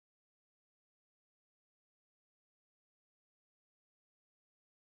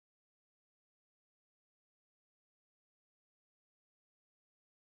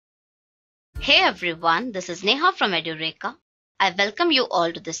Hey everyone, this is Neha from Edureka. I welcome you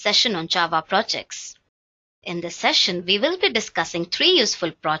all to this session on Java projects. In this session, we will be discussing 3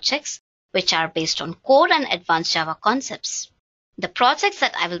 useful projects which are based on core and advanced Java concepts. The projects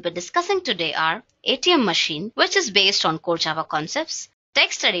that I will be discussing today are ATM Machine, which is based on core Java concepts,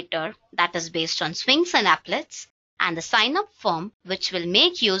 Text Editor, that is based on swings and applets, and the sign-up form, which will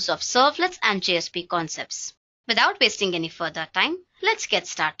make use of servlets and JSP concepts. Without wasting any further time, let's get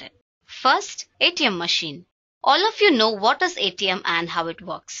started. First, ATM Machine. All of you know what is ATM and how it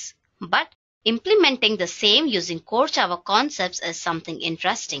works. But implementing the same using core Java concepts is something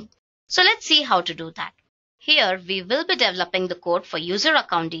interesting. So let's see how to do that. Here, we will be developing the code for user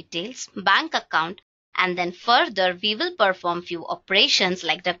account details, bank account, and then further we will perform few operations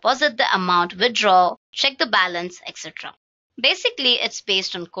like deposit the amount, withdraw, check the balance, etc. Basically, it's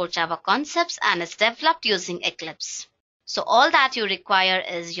based on core Java concepts and is developed using Eclipse. So all that you require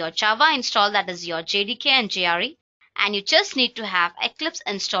is your Java install, that is your JDK and JRE, and you just need to have Eclipse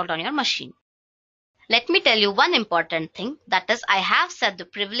installed on your machine. Let me tell you one important thing, that is I have set the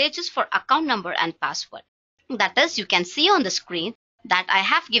privileges for account number and password. That is, you can see on the screen that I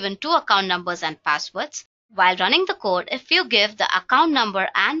have given 2 account numbers and passwords. While running the code, if you give the account number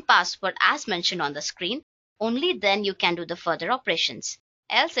and password as mentioned on the screen, only then you can do the further operations.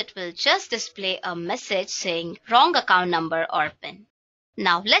 Else it will just display a message saying wrong account number or PIN.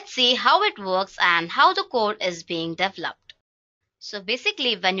 Now let's see how it works and how the code is being developed. So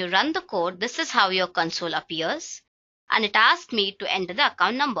basically when you run the code, this is how your console appears, and it asks me to enter the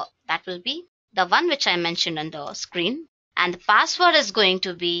account number. That will be the one which I mentioned on the screen, and the password is going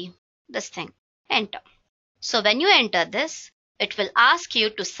to be this thing, enter. So when you enter this, it will ask you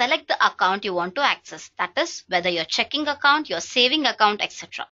to select the account you want to access, that is whether your checking account, your saving account,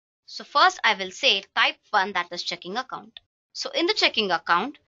 etc. So first I will say type 1, that is checking account. So in the checking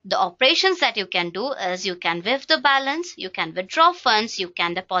account, the operations that you can do is you can withdraw the balance, you can withdraw funds, you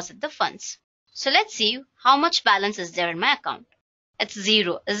can deposit the funds. So let's see how much balance is there in my account. It's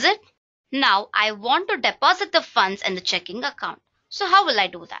 0, is it? Now I want to deposit the funds in the checking account. So how will I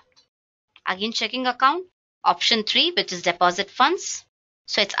do that? Again checking account. Option 3, which is deposit funds.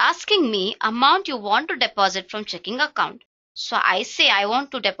 So it's asking me amount you want to deposit from checking account. So I say I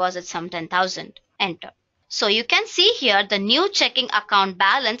want to deposit some 10,000. Enter. So you can see here the new checking account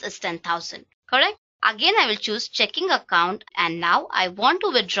balance is 10,000. Correct? Again I will choose checking account, and now I want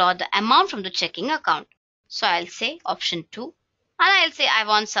to withdraw the amount from the checking account. So I'll say option 2, and I'll say I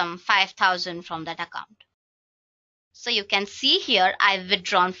want some 5,000 from that account. So you can see here I've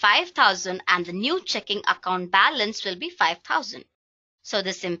withdrawn 5,000 and the new checking account balance will be 5,000. So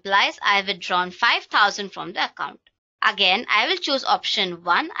this implies I've withdrawn 5,000 from the account. Again, I will choose option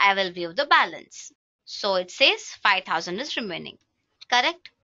 1, I will view the balance. So it says 5,000 is remaining.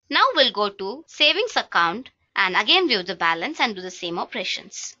 Correct? Now we'll go to savings account and again view the balance and do the same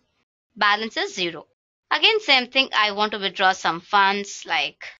operations. Balance is 0. Again same thing, I want to withdraw some funds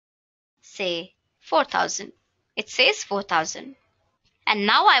like say 4,000. It says 4,000. And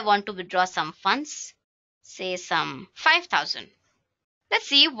now I want to withdraw some funds, say some 5,000. Let's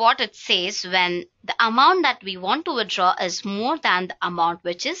see what it says when the amount that we want to withdraw is more than the amount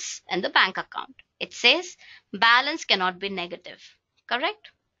which is in the bank account. It says balance cannot be negative. Correct?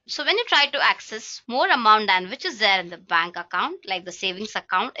 So when you try to access more amount than which is there in the bank account, like the savings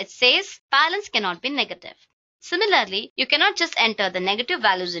account, it says balance cannot be negative. Similarly, you cannot just enter the negative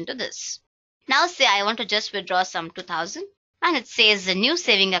values into this. Now say I want to just withdraw some 2,000 and it says the new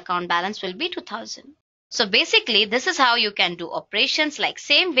saving account balance will be 2,000. So basically this is how you can do operations like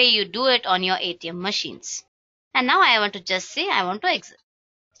same way you do it on your ATM machines. And now I want to just say I want to exit.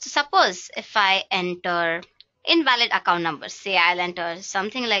 So suppose if I enter invalid account number, say I'll enter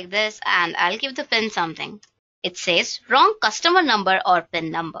something like this and I'll give the PIN something. It says wrong customer number or PIN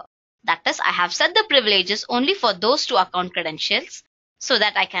number. That is, I have set the privileges only for those 2 account credentials, so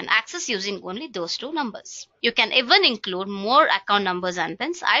that I can access using only those 2 numbers. You can even include more account numbers and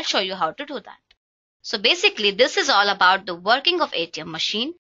pins. I'll show you how to do that. So basically this is all about the working of ATM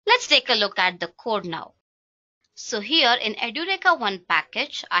machine. Let's take a look at the code now. So here in Edureka 1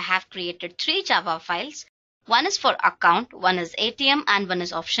 package, I have created 3 Java files. One is for account, one is ATM, and one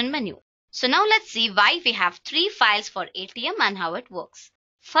is option menu. So now let's see why we have 3 files for ATM and how it works.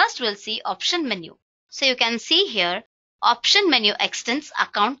 First we'll see option menu. So you can see here option menu extends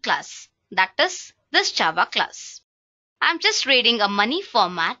account class, that is this Java class. I'm just reading a money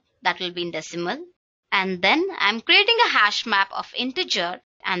format that will be in decimal, and then I'm creating a hash map of integer,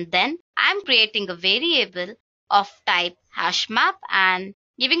 and then I'm creating a variable of type hash map and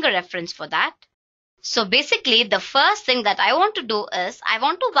giving a reference for that. So basically, the first thing that I want to do is I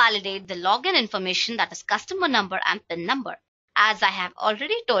want to validate the login information, that is customer number and PIN number. As I have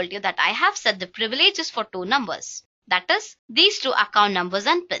already told you that I have set the privileges for two numbers. That is these two account numbers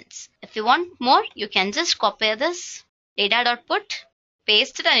and pins. If you want more, you can just copy this data.put,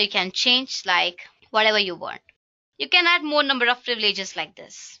 paste it, and you can change like whatever you want. You can add more number of privileges like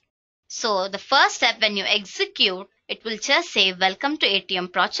this. So the first step, when you execute, it will just say welcome to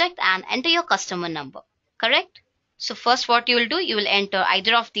ATM project and enter your customer number. Correct? So first what you will do, you will enter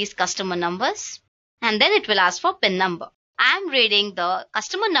either of these customer numbers and then it will ask for PIN number. I am reading the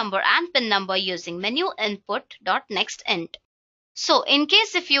customer number and PIN number using menu input.nextInt. So in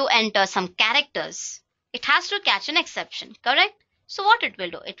case if you enter some characters, it has to catch an exception. Correct? So what it will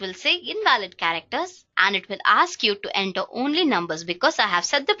do, it will say invalid characters and it will ask you to enter only numbers because I have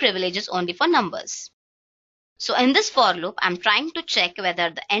set the privileges only for numbers. So in this for loop, I'm trying to check whether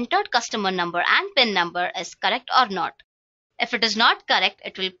the entered customer number and PIN number is correct or not. If it is not correct,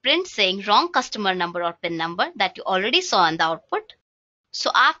 it will print saying wrong customer number or PIN number that you already saw in the output.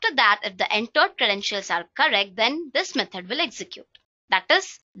 So after that, if the entered credentials are correct, then this method will execute. That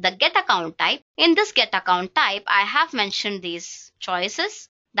is the get account type. In this get account type, I have mentioned these choices.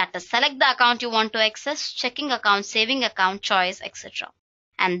 That is select the account you want to access, checking account, saving account, choice, etc.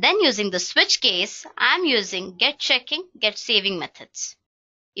 And then using the switch case, I am using get checking, get saving methods.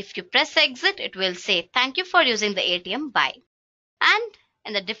 If you press exit, it will say thank you for using the ATM, bye. And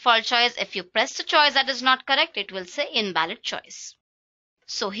in the default choice, if you press the choice that is not correct, it will say invalid choice.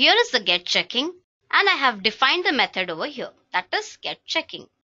 So here is the get checking. And I have defined the method over here, that is get checking.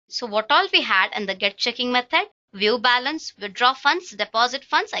 So what all we had in the get checking method? View balance, withdraw funds, deposit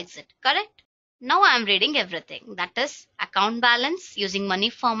funds, exit. Correct? Now I am reading everything. That is account balance using money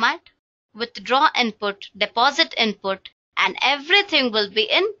format, withdraw input, deposit input, and everything will be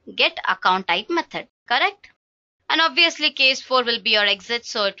in get account type method. Correct? And obviously case 4 will be your exit.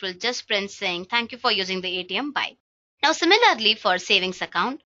 So it will just print saying thank you for using the ATM, bye. Now similarly for savings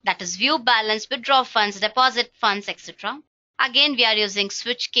account, that is view balance, withdraw funds, deposit funds, etc. Again, we are using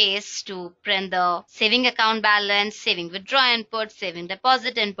switch case to print the saving account balance, saving withdraw input, saving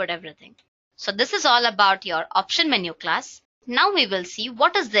deposit input, everything. So this is all about your option menu class. Now we will see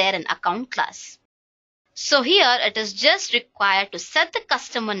what is there in account class. So here it is just required to set the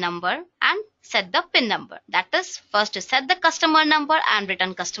customer number and set the PIN number. That is first you set the customer number and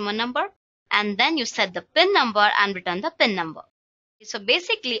return customer number, and then you set the PIN number and return the PIN number. So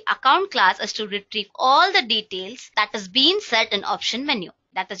basically account class is to retrieve all the details that is being set in option menu.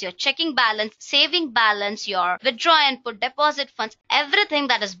 That is your checking balance, saving balance, your withdraw input, deposit funds, everything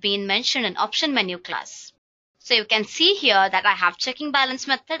that is being mentioned in option menu class. So you can see here that I have checking balance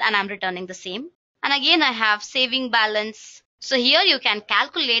method and I'm returning the same. And again I have saving balance. So here you can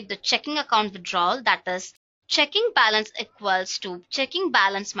calculate the checking account withdrawal, that is checking balance equals to checking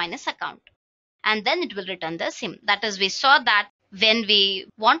balance minus account. And then it will return the same. That is we saw that when we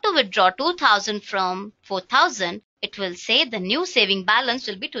want to withdraw 2000 from 4000, it will say the new saving balance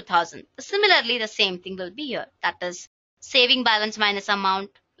will be 2000. Similarly, the same thing will be here. That is saving balance minus amount,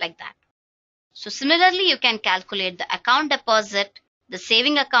 like that. So similarly, you can calculate the account deposit, the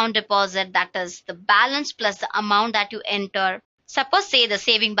saving account deposit, that is the balance plus the amount that you enter. Suppose say the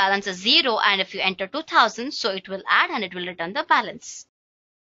saving balance is 0 and if you enter 2000, so it will add and it will return the balance.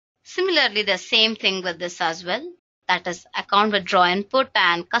 Similarly, the same thing with this as well. That is account withdraw input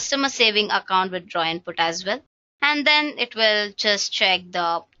and customer saving account withdraw input as well. And then it will just check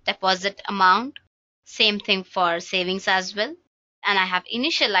the deposit amount. Same thing for savings as well. And I have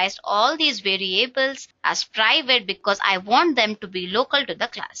initialized all these variables as private because I want them to be local to the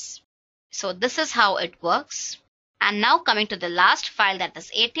class. So this is how it works. And now coming to the last file, that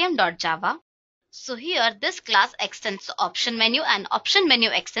is atm.java. So here this class extends the option menu and option menu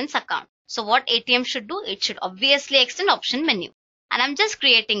extends account. So what ATM should do? It should obviously extend option menu. And I'm just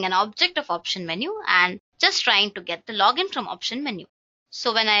creating an object of option menu and just trying to get the login from option menu.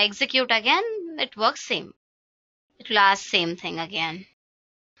 So when I execute again, it works same. It will ask same thing again.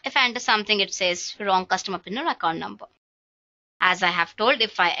 If I enter something, it says wrong customer PIN or account number. As I have told,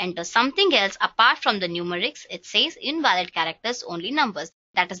 if I enter something else apart from the numerics, it says invalid characters, only numbers.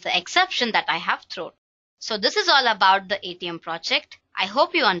 That is the exception that I have thrown. So this is all about the ATM project. I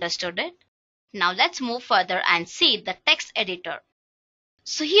hope you understood it. Now let's move further and see the text editor.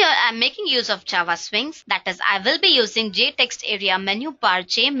 So here I'm making use of Java swings. That is, I will be using JText area, menu bar,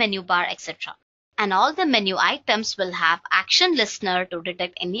 J menu bar, etc. And all the menu items will have action listener to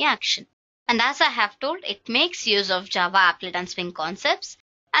detect any action. And as I have told, it makes use of Java Applet and Spring concepts.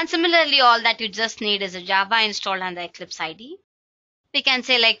 And similarly, all that you just need is a Java installed and the Eclipse IDE. We can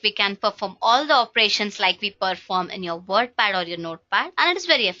say like we can perform all the operations like we perform in your WordPad or your Notepad, and it is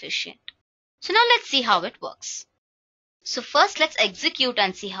very efficient. So now let's see how it works. So first let's execute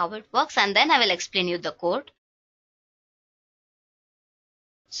and see how it works, and then I will explain you the code.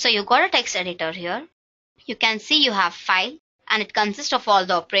 So you got a text editor here. You can see you have file, and it consists of all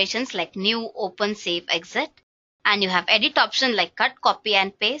the operations like new, open, save, exit. And you have edit option like cut, copy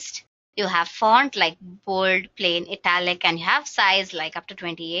and paste. You have font like bold, plain, italic, and you have size like up to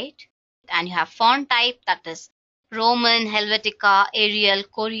 28. And you have font type that is Roman, Helvetica, Arial,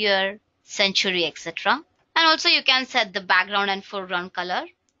 Courier, Century, etc. And also you can set the background and foreground color,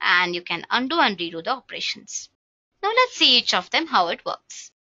 and you can undo and redo the operations. Now let's see each of them how it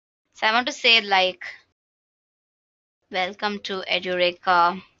works. So I want to say like welcome to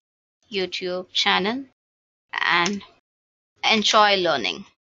Edureka YouTube channel and enjoy learning.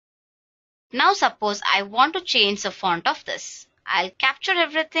 Now suppose I want to change the font of this. I'll capture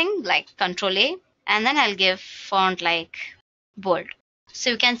everything like Control A, and then I'll give font like bold. So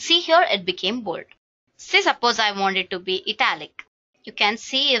you can see here it became bold. Say suppose I want it to be italic. You can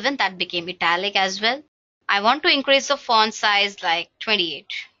see even that became italic as well. I want to increase the font size like 28.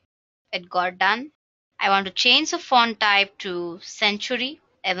 It got done. I want to change the font type to Century.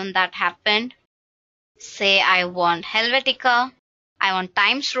 Even that happened. Say I want Helvetica. I want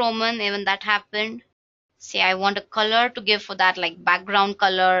Times Roman. Even that happened. Say I want a color to give for that like background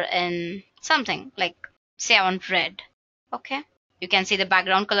color in something like say I want red. Okay. You can see the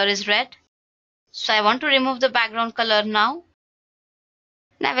background color is red. So I want to remove the background color now.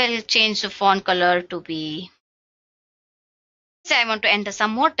 Now I will change the font color to be. Say I want to enter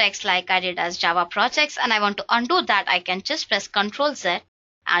some more text like I did as Java projects, and I want to undo that. I can just press Ctrl Z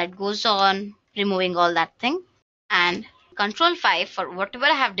and it goes on removing all that thing, and Ctrl 5 for whatever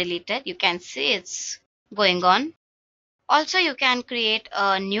I have deleted. You can see it's going on. Also you can create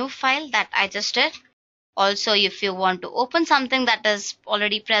a new file that I just did. Also if you want to open something that is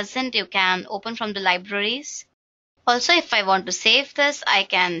already present, you can open from the libraries. Also if I want to save this, I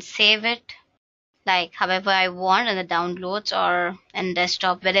can save it like however I want in the downloads or in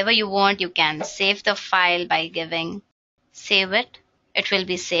desktop, wherever you want. You can save the file by giving save it. It will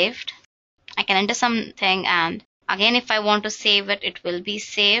be saved. I can enter something, and again if I want to save it, it will be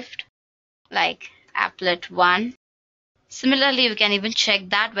saved like applet 1. Similarly you can even check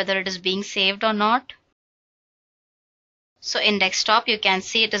that whether it is being saved or not. So in desktop you can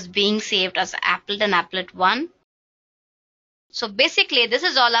see it is being saved as applet and applet 1. So basically this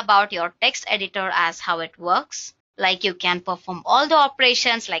is all about your text editor as how it works. Like you can perform all the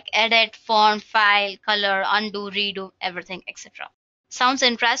operations like edit, font, file, color, undo, redo, everything, etc. Sounds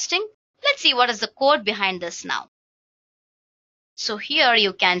interesting? Let's see what is the code behind this now. So here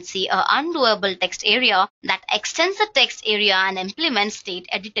you can see a undoable text area that extends the text area and implements state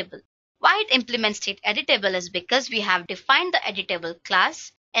editable. Why it implements state editable is because we have defined the editable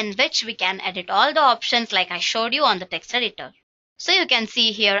class in which we can edit all the options like I showed you on the text editor. So you can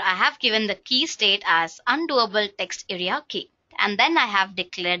see here I have given the key state as undoable text area key, and then I have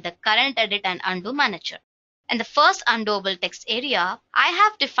declared the current edit and undo manager. In the first undoable text area, I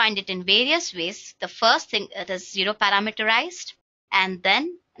have defined it in various ways. The first thing, it is 0 parameterized, and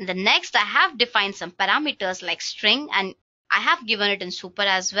then in the next I have defined some parameters like string, and I have given it in super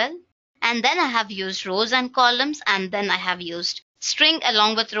as well. And then I have used rows and columns, and then I have used string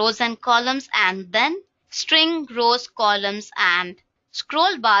along with rows and columns, and then string, rows, columns, and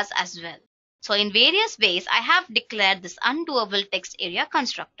scroll bars as well. So in various ways, I have declared this undoable text area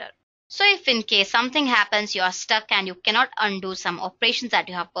constructor. So if in case something happens, you are stuck and you cannot undo some operations that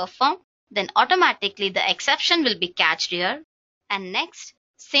you have performed, then automatically the exception will be catched here. And next,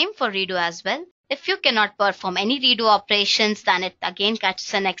 same for redo as well. If you cannot perform any redo operations, then it again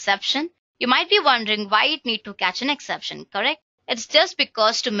catches an exception. You might be wondering why it need to catch an exception, correct? It's just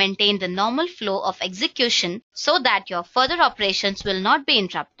because to maintain the normal flow of execution so that your further operations will not be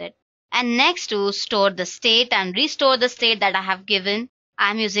interrupted. And next, to store the state and restore the state that I have given,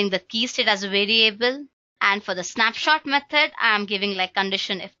 I'm using the key state as a variable. And for the snapshot method, I'm giving like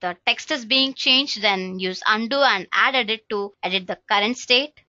condition if the text is being changed, then use undo and add edit to edit the current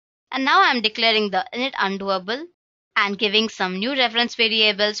state. And now I'm declaring the init undoable and giving some new reference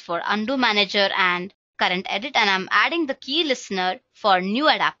variables for undo manager and current edit, and I'm adding the key listener for new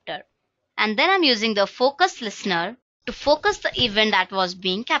adapter. And then I'm using the focus listener to focus the event that was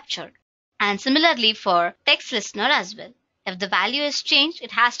being captured. And similarly for text listener as well. If the value is changed,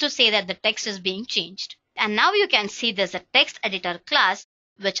 it has to say that the text is being changed. And now you can see there's a text editor class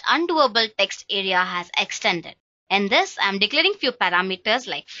which undoable text area has extended. In this, I'm declaring few parameters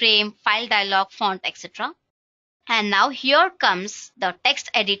like frame, file dialog, font, etc. And now here comes the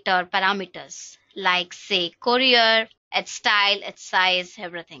text editor parameters like say courier, its style, its size,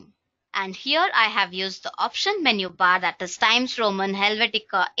 everything. And here I have used the option menu bar, that is Times Roman,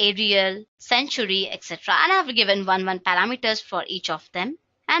 Helvetica, Arial, Century, etc. And I have given one parameters for each of them.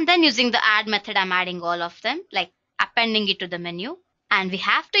 And then using the add method, I'm adding all of them, like appending it to the menu. And we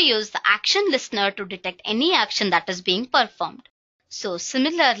have to use the action listener to detect any action that is being performed. So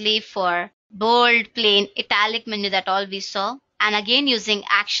similarly for bold, plain, italic menu that all we saw. And again using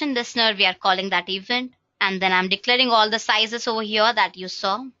action listener, we are calling that event. And then I'm declaring all the sizes over here that you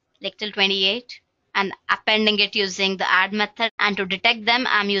saw, like till 28, and appending it using the add method. And to detect them,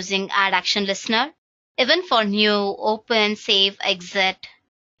 I'm using add action listener. Even for new, open, save, exit,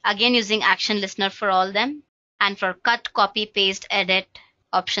 again using action listener for all them. And for cut, copy, paste, edit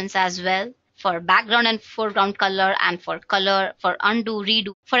options as well. For background and foreground color, and for color, for undo,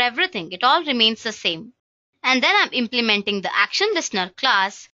 redo, for everything, it all remains the same. And then I'm implementing the action listener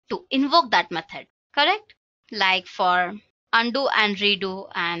class to invoke that method, correct? Like for undo and redo,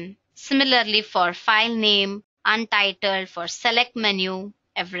 and similarly for file name, untitled, for select menu,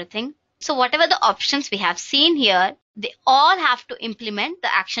 everything. So whatever the options we have seen here, they all have to implement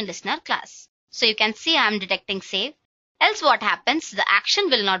the action listener class. So you can see I'm detecting save. Else what happens? The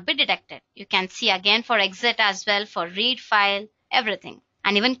action will not be detected. You can see again for exit as well, for read file, everything.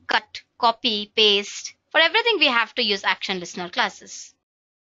 And even cut, copy, paste. For everything we have to use action listener classes.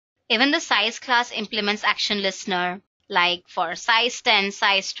 Even the size class implements action listener, like for size 10,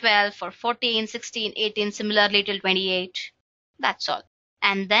 size 12, for 14, 16, 18, similarly till 28. That's all.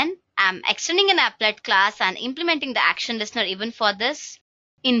 And then I'm extending an applet class and implementing the action listener even for this.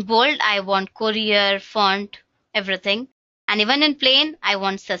 In bold, I want courier, font, everything. And even in plain, I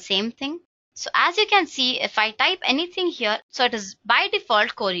want the same thing. So as you can see, if I type anything here, so it is by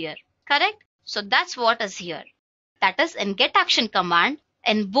default courier, correct? So that's what is here. That is in get action command,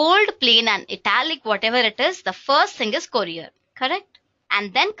 in bold, plain and italic, whatever it is, the first thing is courier, correct?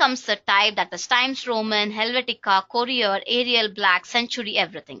 And then comes the type, that is Times Roman, Helvetica, Courier, Arial, Black, Century,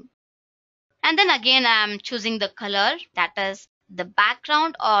 everything. And then again, I'm choosing the color, that is the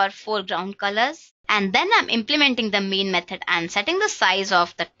background or foreground colors. And then I'm implementing the main method and setting the size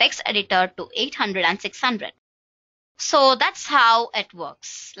of the text editor to 800 and 600. So that's how it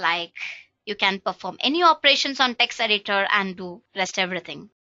works. Like you can perform any operations on text editor and do rest everything.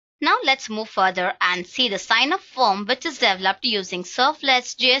 Now let's move further and see the sign-up form, which is developed using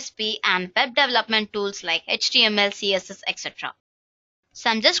Servlets, JSP and web development tools like HTML, CSS, etc. So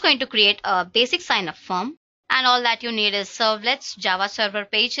I'm just going to create a basic sign-up form. And all that you need is servlets, Java server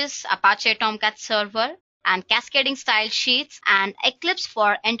pages, Apache Tomcat server, and cascading style sheets, and Eclipse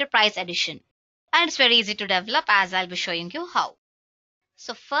for Enterprise Edition. And it's very easy to develop, as I'll be showing you how.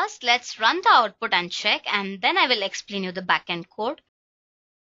 So first, let's run the output and check, and then I will explain you the backend code.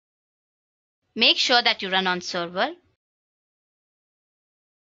 Make sure that you run on server.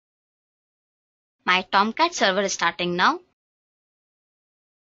 My Tomcat server is starting now.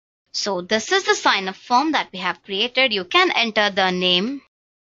 So this is the sign-up form that we have created. You can enter the name.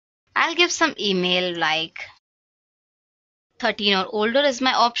 I'll give some email like 13 or older is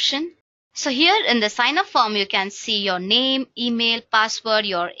my option. So here in the sign-up form, you can see your name, email, password,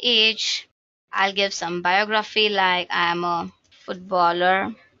 your age. I'll give some biography like I am a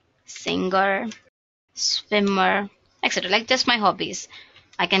footballer, singer, swimmer, etc. Like just my hobbies.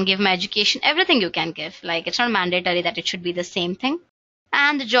 I can give my education, everything you can give. Like it's not mandatory that it should be the same thing.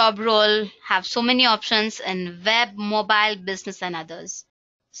 And the job role have so many options in web, mobile, business and others.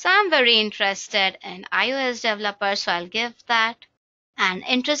 So I'm very interested in iOS developer, so I'll give that. And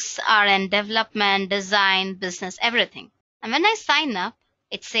interests are in development, design, business, everything. And when I sign up,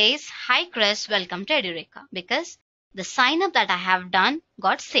 it says, "Hi Chris, welcome to Edureka," because the sign up that I have done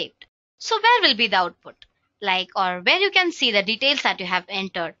got saved. So where will be the output? Like, or where you can see the details that you have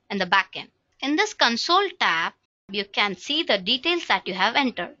entered in the backend. In this console tab, you can see the details that you have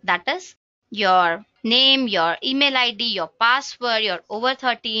entered. That is your name, your email ID, your password, your over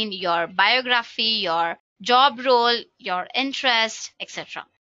 13, your biography, your job role, your interest, etc.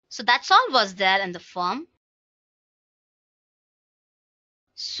 So that's all was there in the form.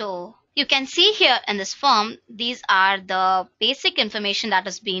 So you can see here in this form, these are the basic information that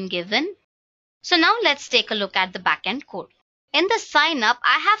is being given. So now let's take a look at the backend code. In the sign up,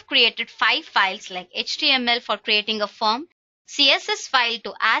 I have created 5 files like HTML for creating a form, CSS file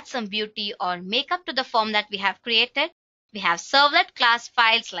to add some beauty or make up to the form that we have created. We have servlet class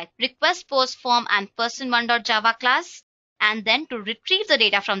files like request post form and person1.java class. And then to retrieve the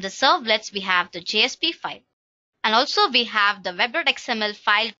data from the servlets, we have the JSP file. And also we have the web.xml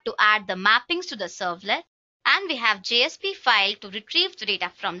file to add the mappings to the servlet. and we have JSP file to retrieve the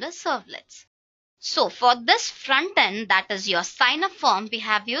data from the servlets. So for this front end, that is your sign up form, we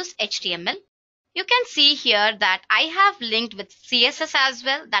have used HTML. You can see here that I have linked with CSS as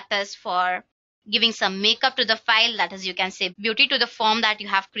well, that is for giving some makeup to the file, that is you can say beauty to the form that you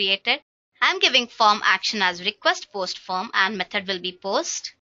have created. I'm giving form action as request post form and method will be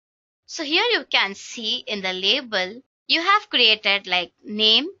post. So here you can see in the label, you have created like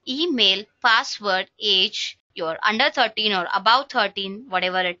name, email, password, age, you're under 13 or above 13,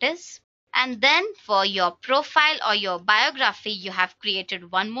 whatever it is. And then for your profile or your biography, you have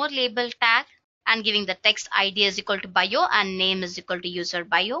created one more label tag and giving the text ID is equal to bio and name is equal to user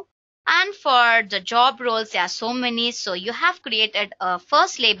bio. And for the job roles, there are so many. So you have created a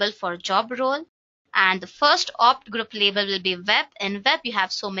first label for job role. And the first opt group label will be web. In web, you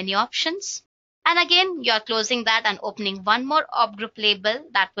have so many options. And again, you're closing that and opening one more opt group label.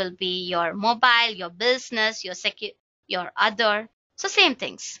 That will be your mobile, your business, your other. So same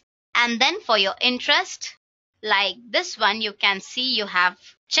things. And then for your interest, like this one, you can see you have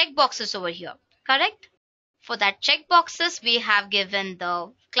checkboxes over here, correct? For that checkboxes, we have given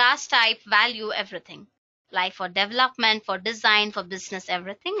the class type, value, everything. Like for development, for design, for business,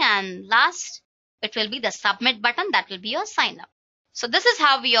 everything. And last, it will be the submit button. That will be your sign up. So this is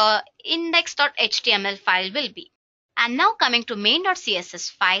how your index.html file will be. And now coming to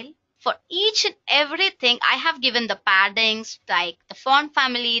main.css file. For each and everything, I have given the paddings like the font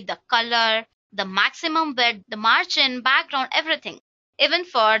family, the color, the maximum width, the margin, background, everything. Even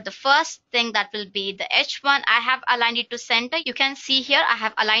for the first thing that will be the H1, I have aligned it to center. You can see here I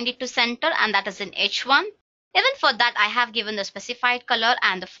have aligned it to center and that is in H1. Even for that, I have given the specified color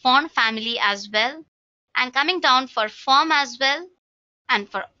and the font family as well. And coming down for form as well. And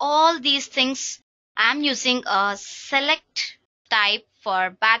for all these things, I'm using a select type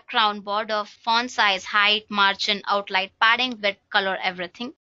for background, border, font size, height, margin, outline, padding, width, color,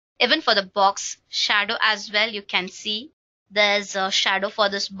 everything. Even for the box shadow as well, you can see there's a shadow for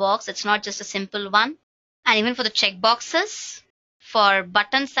this box. It's not just a simple one. And even for the checkboxes, for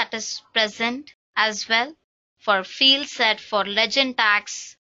buttons that is present as well, for field set, for legend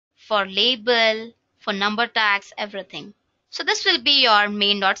tags, for label, for number tags, everything. So this will be your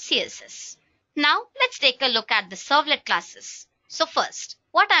main.css. Now let's take a look at the servlet classes. So first,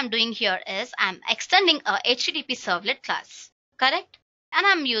 what I'm doing here is I'm extending a HTTP servlet class, correct? And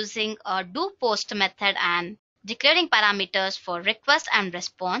I'm using a doPost method and declaring parameters for request and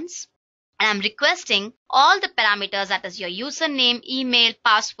response. And I'm requesting all the parameters, that is your username, email,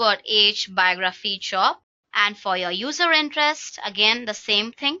 password, age, biography, job. And for your user interest, again the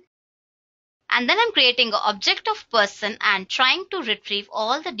same thing. And then I'm creating an object of person and trying to retrieve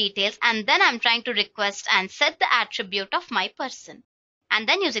all the details. And then I'm trying to request and set the attribute of my person. And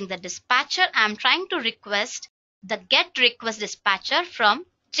then using the dispatcher, I'm trying to request the get request dispatcher from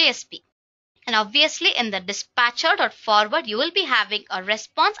JSP. And obviously in the dispatcher.forward, you will be having a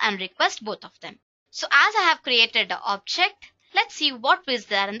response and request, both of them. So as I have created an object, let's see what is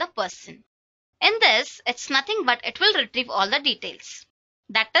there in the person. In this, it's nothing but it will retrieve all the details.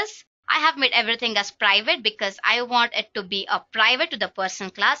 That is, I have made everything as private because I want it to be a private to the person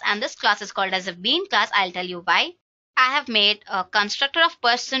class, and this class is called as a bean class. I'll tell you why. I have made a constructor of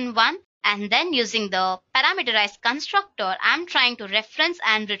person1, and then using the parameterized constructor, I'm trying to reference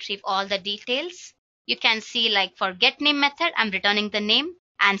and retrieve all the details. You can see like for get name method, I'm returning the name,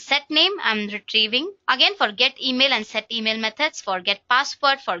 and set name, I'm retrieving. Again for get email and set email methods, for get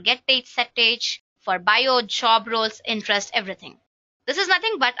password, for get age, set age, for bio, job roles, interest, everything. This is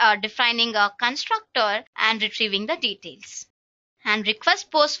nothing but defining a constructor and retrieving the details. And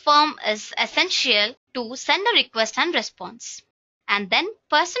request post form is essential to send a request and response. And then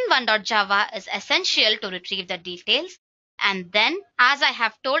person1.java is essential to retrieve the details. And then as I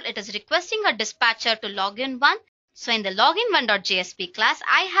have told, it is requesting a dispatcher to login1. So in the login1.jsp class,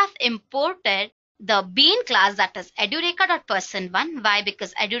 I have imported the bean class, that is edureka.person1. Why?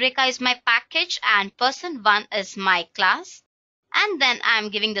 Because Edureka is my package and person1 is my class. And then I'm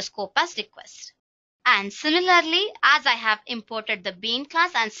giving the scope as request. And similarly, as I have imported the bean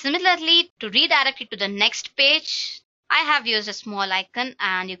class, and similarly to redirect it to the next page, I have used a small icon,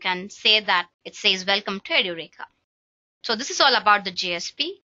 and you can say that it says welcome to Edureka. So this is all about the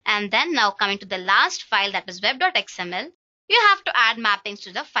JSP. And then now coming to the last file, that is web.xml, you have to add mappings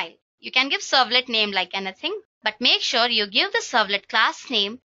to the file. You can give servlet name like anything, but make sure you give the servlet class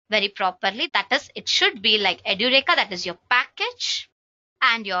name very properly. That is, it should be like Edureka, that is your package,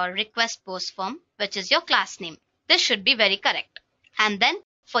 and your request post form, which is your class name. This should be very correct. And then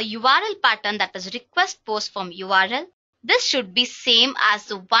for URL pattern, that is request post form URL, This should be same as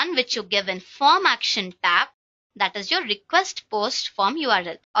the one which you give in form action tab, that is your request post form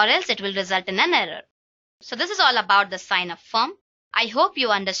URL, or else it will result in an error. So this is all about the sign up form. I hope you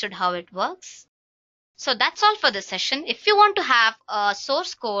understood how it works. So that's all for this session. If you want to have a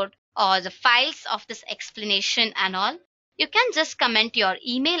source code or the files of this explanation and all, you can just comment your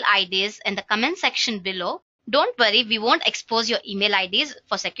email IDs in the comment section below. Don't worry, we won't expose your email IDs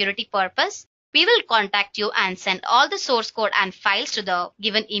for security purpose. We will contact you and send all the source code and files to the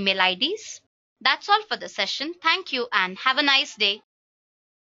given email IDs. That's all for the session. Thank you and have a nice day.